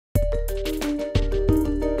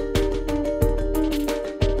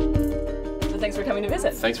for coming to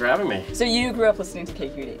visit. Thanks for having me. So you grew up listening to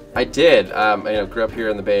KQED? I did. I grew up here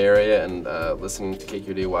in the Bay Area and listening to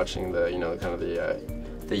KQED, watching the kind of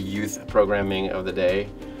the youth programming of the day,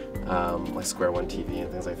 like Square One TV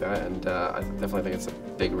and things like that. And I definitely think it's a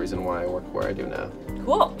big reason why I work where I do now.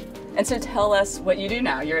 Cool. And so tell us what you do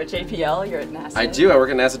now. You're at JPL, you're at NASA. I do. I work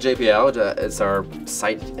at NASA-JPL. It's our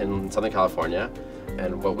site in Southern California.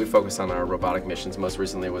 And what we focus on are robotic missions. Most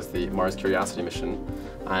recently was the Mars Curiosity mission.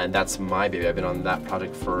 And that's my baby. I've been on that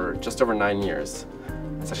project for just over 9 years.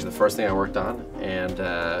 That's actually the first thing I worked on. And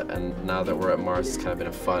now that we're at Mars, it's kind of been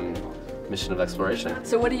a fun mission of exploration.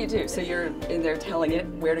 So what do you do? So you're in there telling it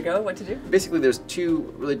where to go, what to do? Basically, there's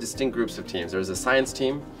two really distinct groups of teams. There's a science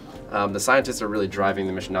team. The scientists are really driving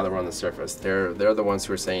the mission now that we're on the surface. They're the ones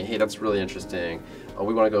who are saying, hey, that's really interesting. Oh,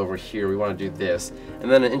 we want to go over here, we want to do this. And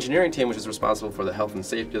then an engineering team which is responsible for the health and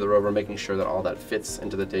safety of the rover, making sure that all that fits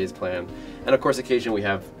into the day's plan. And of course, occasionally we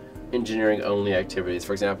have engineering-only activities.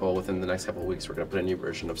 For example, within the next couple of weeks, we're going to put a new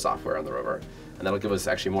version of software on the rover. And that'll give us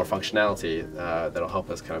actually more functionality that'll help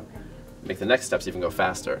us kind of make the next steps even go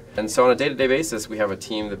faster. And so on a day-to-day basis, we have a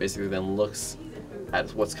team that basically then looks at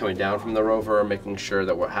what's coming down from the rover, making sure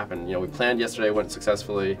that what happened, we planned yesterday, went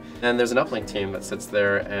successfully. And there's an uplink team that sits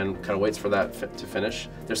there and kind of waits for that to finish.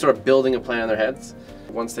 They're sort of building a plan in their heads.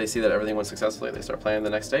 Once they see that everything went successfully, they start planning the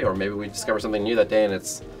next day, or maybe we discover something new that day and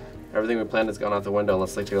it's everything we planned has gone out the window, and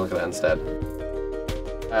let's take a look at that instead.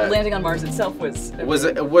 Landing on Mars itself was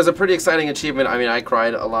a pretty exciting achievement. I mean, I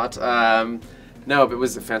cried a lot. No, but it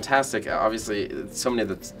was fantastic. Obviously, so many of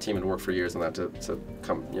the team had worked for years on that to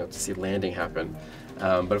come, to see landing happen.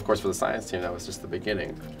 But of course, for the science team, that was just the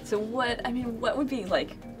beginning. So what would be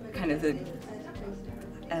like, kind of the,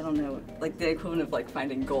 I don't know, like the equivalent of like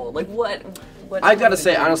finding gold? Like what? I gotta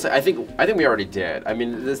say, honestly, I think we already did. I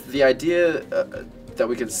mean, the idea that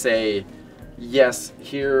we could say, yes,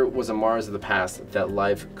 here was a Mars of the past that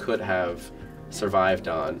life could have survived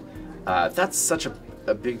on. That's such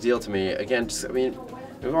a big deal to me. Again, we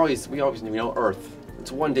always Earth.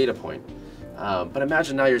 It's one data point. But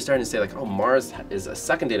imagine now you're starting to say like, oh, Mars is a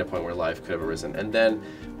second data point where life could have arisen, and then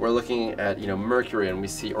we're looking at Mercury, and we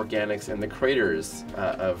see organics in the craters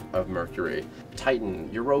of Mercury, Titan,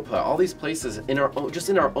 Europa, all these places just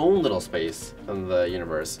in our own little space in the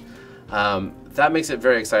universe. That makes it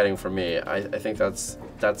very exciting for me. I think that's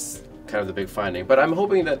kind of the big finding. But I'm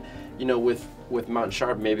hoping that with Mountain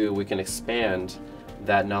Sharp, maybe we can expand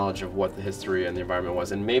that knowledge of what the history and the environment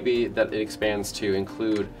was, and maybe that it expands to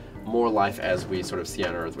include more life as we sort of see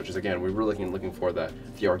on Earth, which is, again, we're really looking for the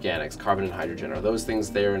organics, carbon and hydrogen. Are those things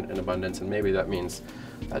there in abundance? And maybe that means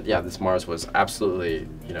that, yeah, this Mars was absolutely,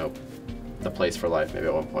 the place for life maybe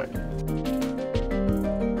at one point.